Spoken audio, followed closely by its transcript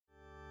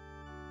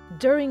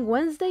During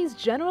Wednesday's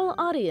general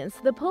audience,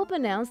 the Pope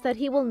announced that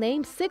he will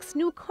name 6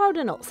 new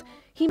cardinals.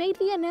 He made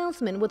the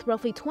announcement with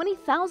roughly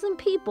 20,000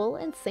 people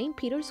in St.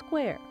 Peter's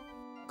Square.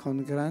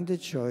 Con grande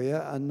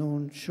gioia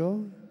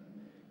annuncio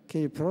che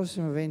il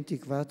prossimo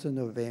 24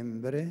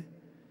 novembre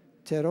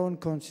terrò un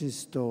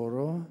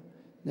consistoro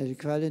nel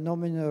quale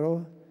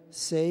nominerò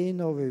 6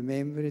 nuovi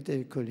membri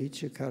del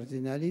Collegio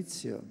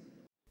Cardinalizio.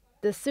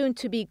 The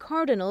soon-to-be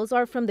cardinals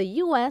are from the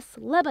U.S.,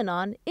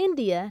 Lebanon,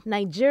 India,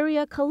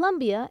 Nigeria,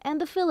 Colombia,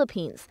 and the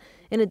Philippines.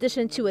 In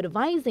addition to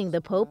advising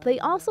the Pope, they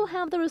also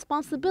have the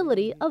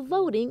responsibility of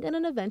voting in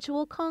an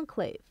eventual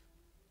conclave.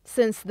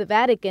 Since the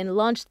Vatican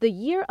launched the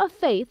Year of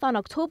Faith on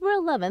October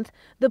 11th,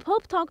 the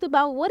Pope talked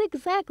about what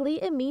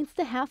exactly it means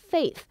to have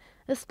faith,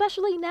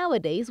 especially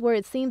nowadays where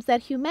it seems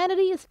that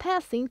humanity is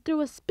passing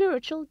through a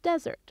spiritual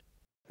desert.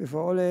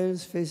 Before all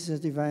else, faith is a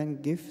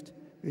divine gift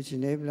which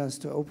enables us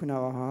to open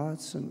our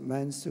hearts and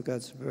minds to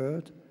God's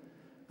Word,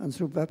 and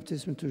through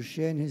baptism to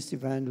share in His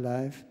divine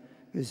life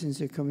within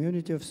the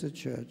community of the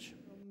Church.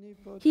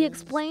 He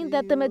explained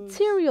that the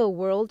material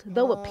world,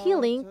 though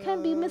appealing,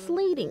 can be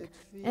misleading.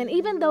 And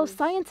even though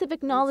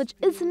scientific knowledge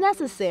is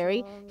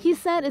necessary, he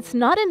said it's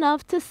not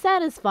enough to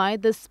satisfy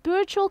the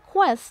spiritual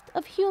quest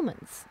of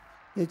humans.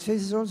 Yet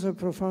faith is also a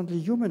profoundly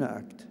human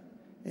act,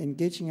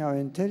 engaging our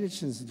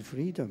intelligence and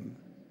freedom.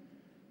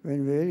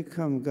 When we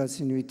welcome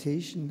God's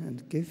invitation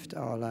and gift,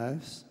 our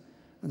lives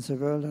and the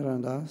world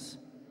around us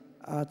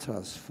are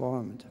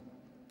transformed.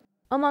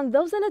 Among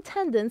those in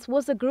attendance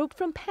was a group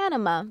from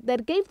Panama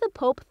that gave the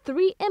Pope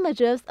 3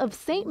 images of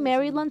Saint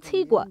Mary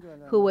L'Antigua,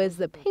 who is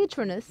the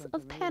patroness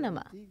of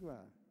Panama.